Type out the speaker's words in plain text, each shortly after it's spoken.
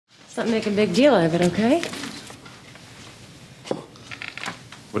Let's not make a big deal of it, okay?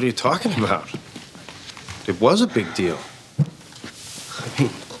 What are you talking about? It was a big deal. I mean,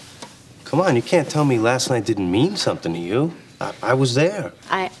 come on, you can't tell me last night didn't mean something to you. I was there.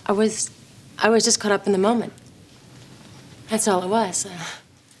 I was just caught up in the moment. That's all it was.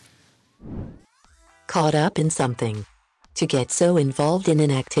 Caught up in something. To get so involved in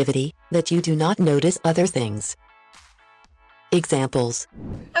an activity that you do not notice other things. Examples.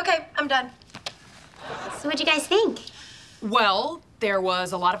 Okay, I'm done. So what'd you guys think? Well, there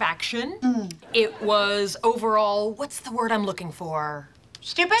was a lot of action. It was overall, what's the word I'm looking for?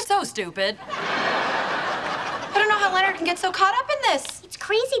 Stupid? So stupid. I don't know how Leonard can get so caught up in this. It's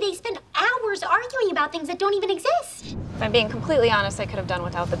crazy. They spend hours arguing about things that don't even exist. If I'm being completely honest, I could have done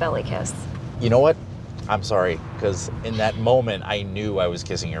without the belly kiss. You know what? I'm sorry, because in that moment, I knew I was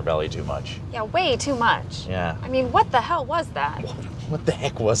kissing your belly too much. Yeah, way too much. Yeah. I mean, what the hell was that? What the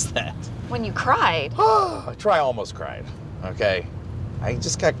heck was that? When you cried. I almost cried, okay? I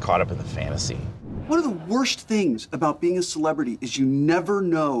just got caught up in the fantasy. One of the worst things about being a celebrity is you never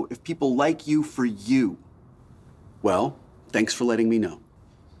know if people like you for you. Well, thanks for letting me know.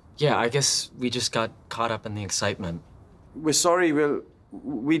 Yeah, I guess we just got caught up in the excitement. We're sorry, Will.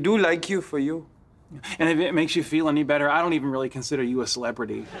 We do like you for you. And if it makes you feel any better, I don't even really consider you a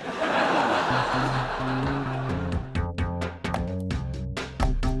celebrity.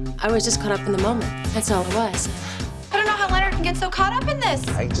 I was just caught up in the moment. That's all it was. I don't know how Leonard can get so caught up in this.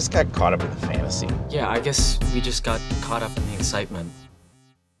 I just got caught up in the fantasy. Yeah, I guess we just got caught up in the excitement.